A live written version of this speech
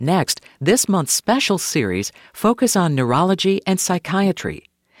Next, this month's special series focus on neurology and psychiatry.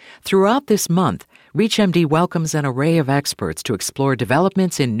 Throughout this month, ReachMD welcomes an array of experts to explore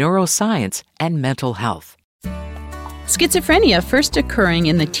developments in neuroscience and mental health. Schizophrenia, first occurring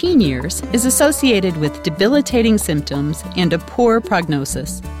in the teen years, is associated with debilitating symptoms and a poor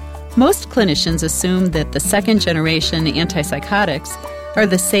prognosis. Most clinicians assume that the second-generation antipsychotics are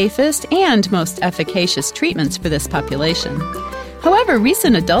the safest and most efficacious treatments for this population. However,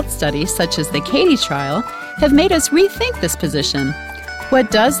 recent adult studies, such as the CATIE trial, have made us rethink this position. What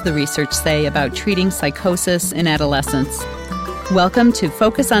does the research say about treating psychosis in adolescents? Welcome to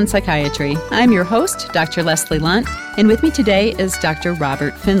Focus on Psychiatry. I'm your host, Dr. Leslie Lunt, and with me today is Dr.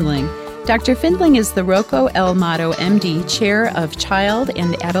 Robert Findling. Dr. Findling is the Rocco L. Mato, MD, Chair of Child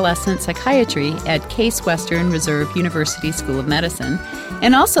and Adolescent Psychiatry at Case Western Reserve University School of Medicine,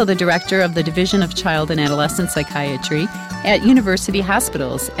 and also the Director of the Division of Child and Adolescent Psychiatry at University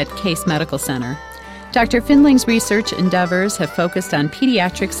Hospitals at Case Medical Center. Dr. Findling's research endeavors have focused on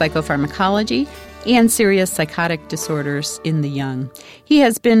pediatric psychopharmacology and serious psychotic disorders in the young. He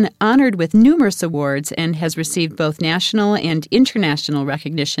has been honored with numerous awards and has received both national and international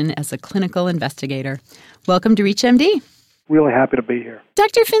recognition as a clinical investigator. Welcome to ReachMD. Really happy to be here.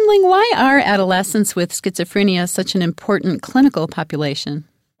 Dr. Findling, why are adolescents with schizophrenia such an important clinical population?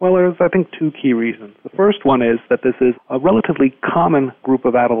 Well, there's, I think, two key reasons. The first one is that this is a relatively common group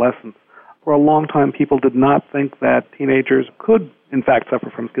of adolescents. For a long time, people did not think that teenagers could, in fact,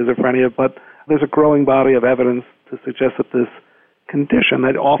 suffer from schizophrenia, but there's a growing body of evidence to suggest that this condition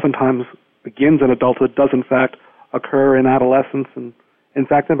that oftentimes begins in adulthood does, in fact, occur in adolescence. And, in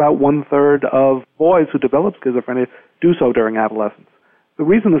fact, about one-third of boys who develop schizophrenia do so during adolescence. The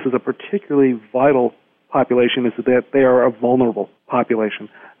reason this is a particularly vital population is that they are a vulnerable population,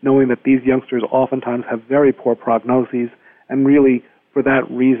 knowing that these youngsters oftentimes have very poor prognoses, and really, for that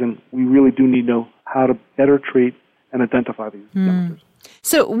reason, we really do need to know how to better treat and identify these youngsters.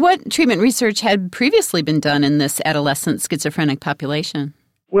 So what treatment research had previously been done in this adolescent schizophrenic population?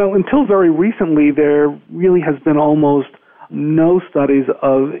 Well, until very recently, there really has been almost no studies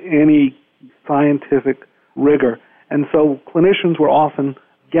of any scientific rigor. And so clinicians will often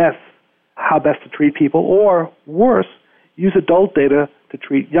guess how best to treat people, or worse, use adult data to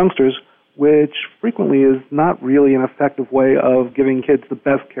treat youngsters, which frequently is not really an effective way of giving kids the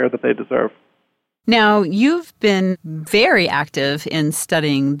best care that they deserve. Now, you've been very active in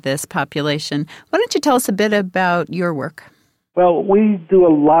studying this population. Why don't you tell us a bit about your work? Well, we do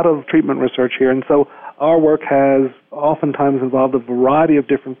a lot of treatment research here, and so our work has oftentimes involved a variety of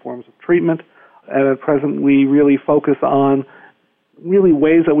different forms of treatment. And at present, we really focus on really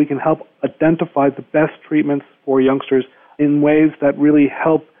ways that we can help identify the best treatments for youngsters in ways that really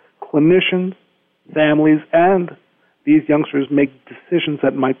help clinicians, families, and these youngsters make decisions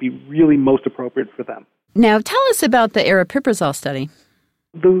that might be really most appropriate for them. Now, tell us about the aripiprazole study.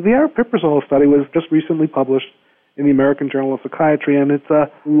 The aripiprazole study was just recently published in the American Journal of Psychiatry, and it's a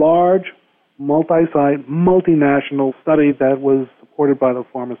large, multi-site, multinational study that was supported by the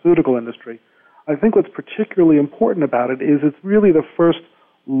pharmaceutical industry. I think what's particularly important about it is it's really the first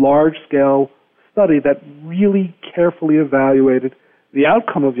large-scale study that really carefully evaluated the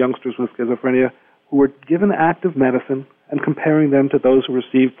outcome of youngsters with schizophrenia who were given active medicine and comparing them to those who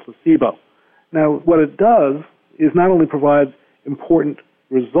received placebo. Now, what it does is not only provide important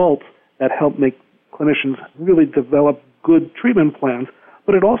results that help make clinicians really develop good treatment plans,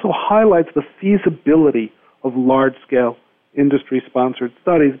 but it also highlights the feasibility of large-scale industry-sponsored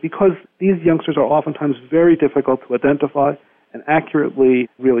studies, because these youngsters are oftentimes very difficult to identify and accurately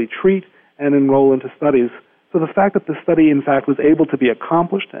really treat and enroll into studies. So the fact that the study, in fact, was able to be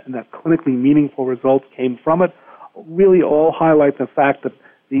accomplished and that clinically meaningful results came from it really all highlight the fact that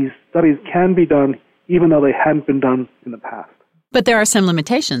these studies can be done even though they hadn't been done in the past. But there are some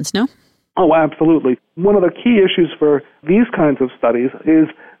limitations, no? Oh, absolutely. One of the key issues for these kinds of studies is,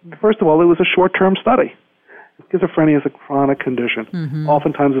 first of all, it was a short-term study. Schizophrenia is a chronic condition,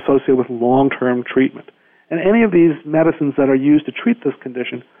 oftentimes associated with long-term treatment. And any of these medicines that are used to treat this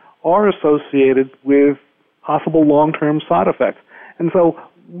condition are associated with possible long-term side effects. And so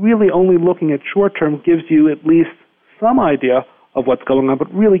really only looking at short-term gives you at least some idea of what's going on,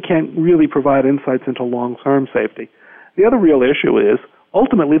 but really can't really provide insights into long-term safety. The other real issue is,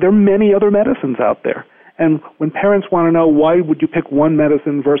 ultimately, there are many other medicines out there. And when parents want to know why would you pick one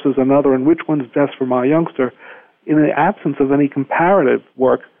medicine versus another and which one's best for my youngster, in the absence of any comparative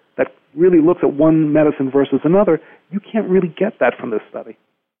work that really looks at one medicine versus another, you can't really get that from this study.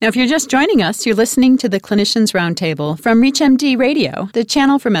 Now, if you're just joining us, you're listening to the Clinicians Roundtable from ReachMD Radio, the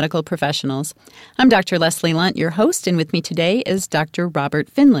channel for medical professionals. I'm Dr. Leslie Lunt, your host, and with me today is Dr. Robert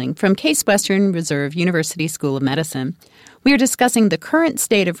Findling from Case Western Reserve University School of Medicine. We are discussing the current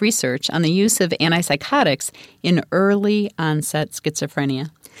state of research on the use of antipsychotics in early onset schizophrenia.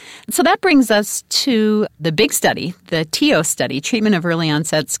 So that brings us to the big study, the TEOS study, Treatment of Early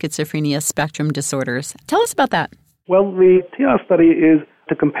Onset Schizophrenia Spectrum Disorders. Tell us about that. Well, the TEOS study is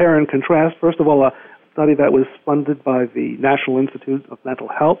to compare and contrast, first of all, a study that was funded by the National Institute of Mental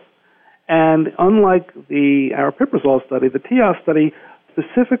Health. And unlike the aripiprazole study, the TEOS study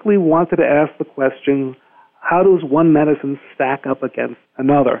specifically wanted to ask the question, how does one medicine stack up against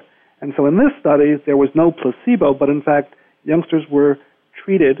another? And so in this study, there was no placebo, but in fact, youngsters were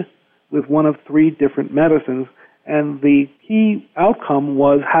treated with one of three different medicines. And the key outcome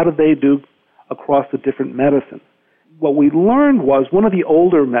was, how did they do across the different medicines? What we learned was one of the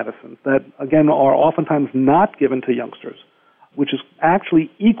older medicines that, again, are oftentimes not given to youngsters, which is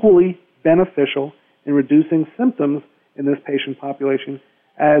actually equally beneficial in reducing symptoms in this patient population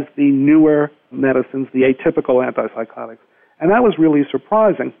as the newer medicines, the atypical antipsychotics. And that was really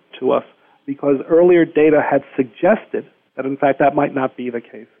surprising to us because earlier data had suggested that, in fact, that might not be the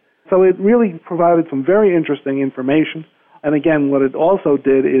case. So it really provided some very interesting information. And again, what it also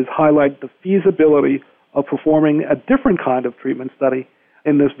did is highlight the feasibility of performing a different kind of treatment study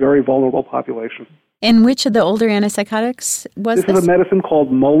in this very vulnerable population. And which of the older antipsychotics was this? This is a medicine called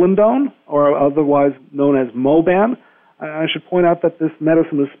Molindone, or otherwise known as Moban. I should point out that this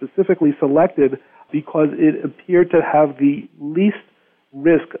medicine was specifically selected because it appeared to have the least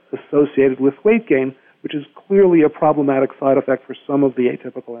risk associated with weight gain, which is clearly a problematic side effect for some of the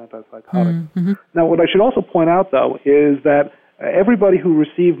atypical antipsychotics. Mm-hmm. Now, what I should also point out, though, is that everybody who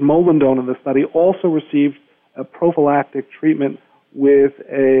received Molindone in the study also received a prophylactic treatment with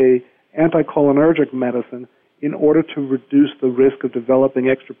a anticholinergic medicine in order to reduce the risk of developing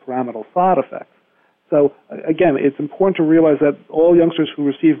extrapyramidal side effects. So, again, it's important to realize that all youngsters who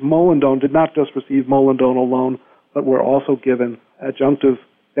received Molindone did not just receive Molindone alone, but were also given adjunctive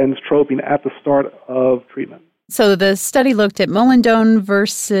benztropine at the start of treatment. So the study looked at Molindone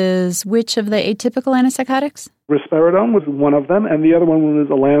versus which of the atypical antipsychotics? Risperidone was one of them, and the other one was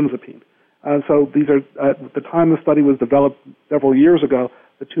olanzapine. So these are, at the time the study was developed several years ago,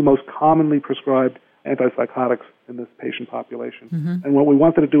 the two most commonly prescribed antipsychotics in this patient population. Mm-hmm. And what we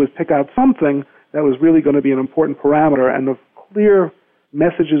wanted to do is pick out something that was really going to be an important parameter, and the clear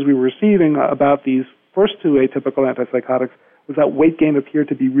messages we were receiving about these first two atypical antipsychotics was that weight gain appeared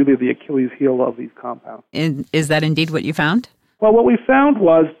to be really the Achilles heel of these compounds. And is that indeed what you found? Well, what we found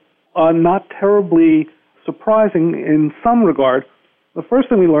was not terribly surprising in some regard. The first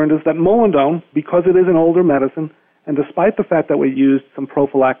thing we learned is that Molindone, because it is an older medicine, and despite the fact that we used some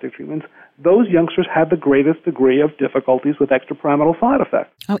prophylactic treatments, those youngsters had the greatest degree of difficulties with extrapyramidal side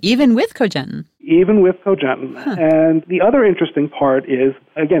effects. Oh, even with Cogentin? Even with Cogentin. Huh. And the other interesting part is,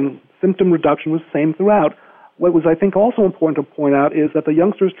 again, symptom reduction was the same throughout. What was, I think, also important to point out is that the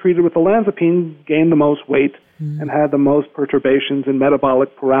youngsters treated with olanzapine gained the most weight and had the most perturbations in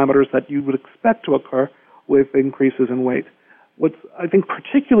metabolic parameters that you would expect to occur with increases in weight. What's, I think,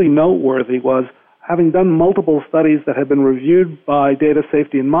 particularly noteworthy was, having done multiple studies that had been reviewed by data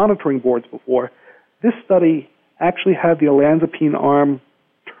safety and monitoring boards before, this study actually had the olanzapine arm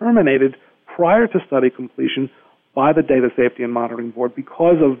terminated prior to study completion by the data safety and monitoring board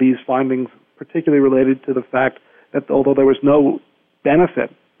because of these findings, particularly related to the fact that although there was no benefit,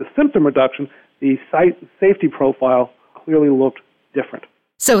 the symptom reduction, the safety profile clearly looked different.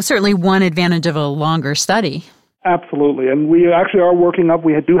 So certainly one advantage of a longer study. Absolutely. And we actually are working up,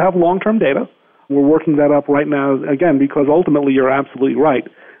 we do have long-term data. We're working that up right now, again, because ultimately you're absolutely right.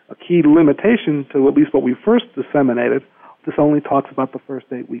 A key limitation to at least what we first disseminated, this only talks about the first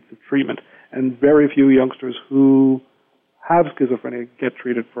 8 weeks of treatment. And very few youngsters who have schizophrenia get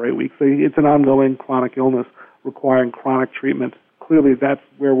treated for 8 weeks. It's an ongoing chronic illness requiring chronic treatment. Clearly, that's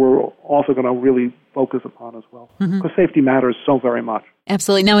where we're also going to really focus upon as well, because safety matters so very much.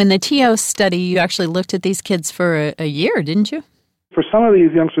 Absolutely. Now, in the TEOS study, you actually looked at these kids for a year, didn't you? For some of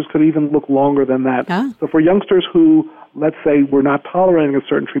these youngsters could even look longer than that. Ah. So for youngsters who, let's say, were not tolerating a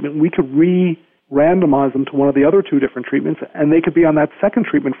certain treatment, we could randomize them to one of the other two different treatments, and they could be on that second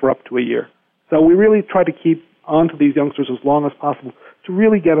treatment for up to a year. So we really try to keep onto these youngsters as long as possible to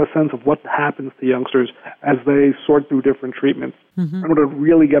really get a sense of what happens to youngsters as they sort through different treatments in order to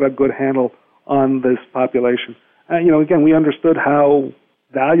really get a good handle on this population. Again, we understood how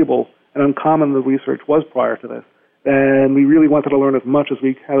valuable and uncommon the research was prior to this, and we really wanted to learn as much as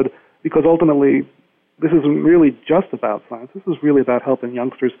we could because ultimately this isn't really just about science. This is really about helping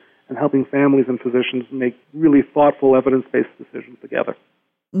youngsters and helping families and physicians make really thoughtful, evidence-based decisions together.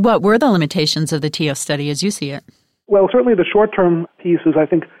 What were the limitations of the TEO study as you see it? Well, certainly the short-term piece is, I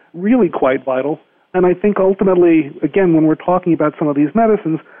think, really quite vital. And I think ultimately, again, when we're talking about some of these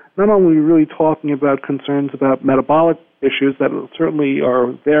medicines, not only are we really talking about concerns about metabolic issues that certainly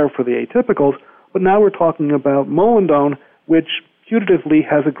are there for the atypicals, but now we're talking about molindone, which putatively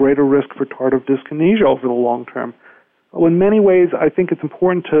has a greater risk for tardive dyskinesia over the long term. So in many ways, I think it's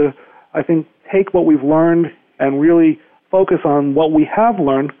important to, take what we've learned and really focus on what we have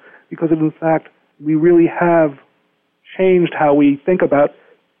learned, because in fact, we really have changed how we think about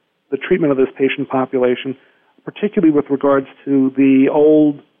the treatment of this patient population, particularly with regards to the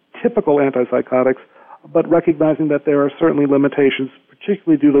old typical antipsychotics, but recognizing that there are certainly limitations,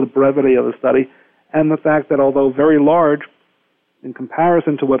 particularly due to the brevity of the study and the fact that although very large, in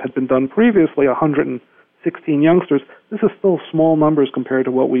comparison to what had been done previously, 116 youngsters, this is still small numbers compared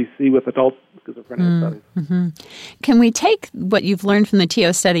to what we see with adult schizophrenia studies. Mm-hmm. Can we take what you've learned from the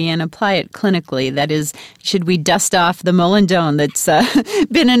TEO study and apply it clinically? That is, should we dust off the molindone that's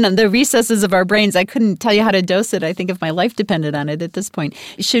been in the recesses of our brains? I couldn't tell you how to dose it, I think, if my life depended on it at this point.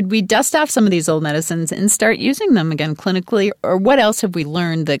 Should we dust off some of these old medicines and start using them again clinically? Or what else have we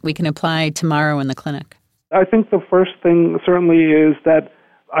learned that we can apply tomorrow in the clinic? I think the first thing certainly is that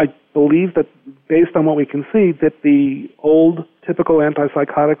I believe that based on what we can see, that the old typical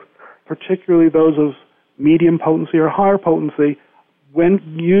antipsychotics, particularly those of medium potency or higher potency, when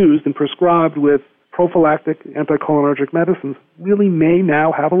used and prescribed with prophylactic anticholinergic medicines, really may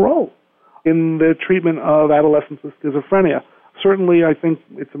now have a role in the treatment of adolescents with schizophrenia. Certainly, I think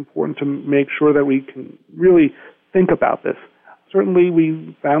it's important to make sure that we can really think about this. Certainly,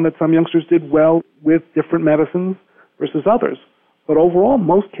 we found that some youngsters did well with different medicines versus others. But overall,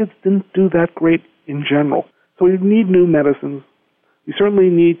 most kids didn't do that great in general. So we need new medicines. We certainly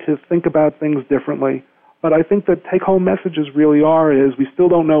need to think about things differently. But I think the take-home messages really is we still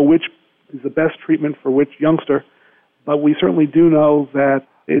don't know which is the best treatment for which youngster, but we certainly do know that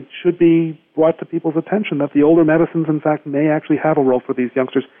it should be brought to people's attention that the older medicines, in fact, may actually have a role for these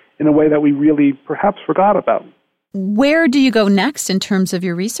youngsters in a way that we really perhaps forgot about. Where do you go next in terms of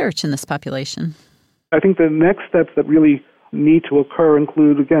your research in this population? I think the next steps that really need to occur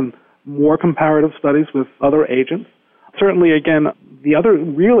include, again, more comparative studies with other agents. Certainly, again, the other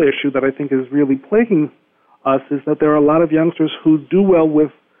real issue that I think is really plaguing us is that there are a lot of youngsters who do well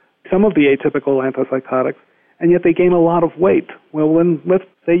with some of the atypical antipsychotics, and yet they gain a lot of weight. Well, then let's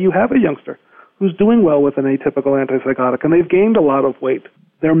say you have a youngster who's doing well with an atypical antipsychotic, and they've gained a lot of weight.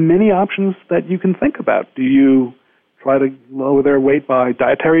 There are many options that you can think about. Do you try to lower their weight by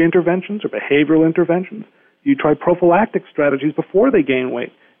dietary interventions or behavioral interventions? Do you try prophylactic strategies before they gain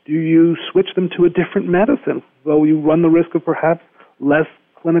weight? Do you switch them to a different medicine, though you run the risk of perhaps less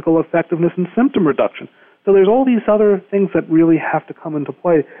clinical effectiveness and symptom reduction? So there's all these other things that really have to come into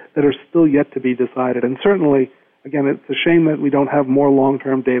play that are still yet to be decided. And certainly, again, it's a shame that we don't have more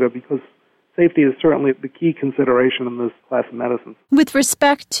long-term data because safety is certainly the key consideration in this class of medicines. With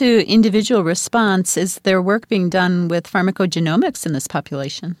respect to individual response, is there work being done with pharmacogenomics in this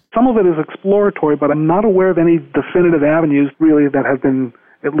population? Some of it is exploratory, but I'm not aware of any definitive avenues really that have been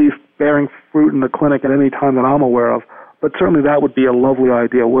at least bearing fruit in the clinic at any time that I'm aware of. But certainly that would be a lovely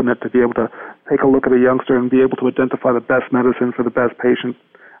idea, wouldn't it, to be able to take a look at a youngster and be able to identify the best medicine for the best patient.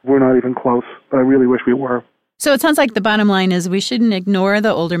 We're not even close, but I really wish we were. So it sounds like the bottom line is we shouldn't ignore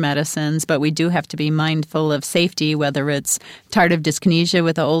the older medicines, but we do have to be mindful of safety, whether it's tardive dyskinesia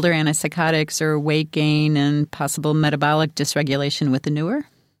with the older antipsychotics or weight gain and possible metabolic dysregulation with the newer?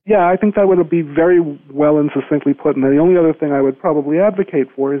 Yeah, I think that would be very well and succinctly put. And the only other thing I would probably advocate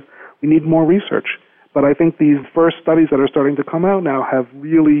for is we need more research. But I think these first studies that are starting to come out now have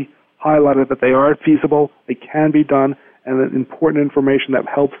really highlighted that they are feasible, they can be done, and that important information that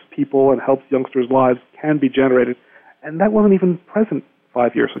helps people and helps youngsters' lives can be generated. And that wasn't even present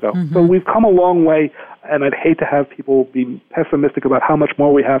 5 years ago. Mm-hmm. So we've come a long way, and I'd hate to have people be pessimistic about how much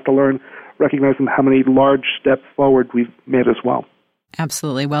more we have to learn, recognizing how many large steps forward we've made as well.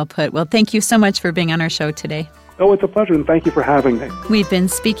 Absolutely. Well put. Well, thank you so much for being on our show today. Oh, it's a pleasure, and thank you for having me. We've been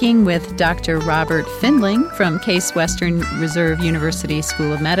speaking with Dr. Robert Findling from Case Western Reserve University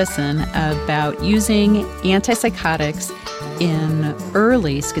School of Medicine about using antipsychotics in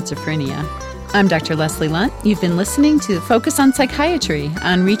early schizophrenia. I'm Dr. Leslie Lunt. You've been listening to Focus on Psychiatry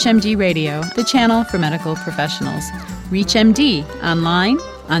on ReachMD Radio, the channel for medical professionals. ReachMD, online,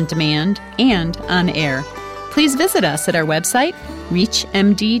 on demand, and on air. Please visit us at our website,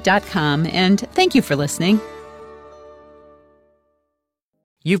 reachmd.com, and thank you for listening.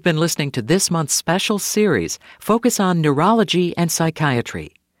 You've been listening to this month's special series, Focus on Neurology and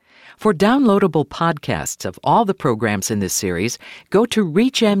Psychiatry. For downloadable podcasts of all the programs in this series, go to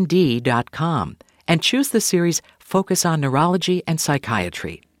ReachMD.com and choose the series Focus on Neurology and Psychiatry.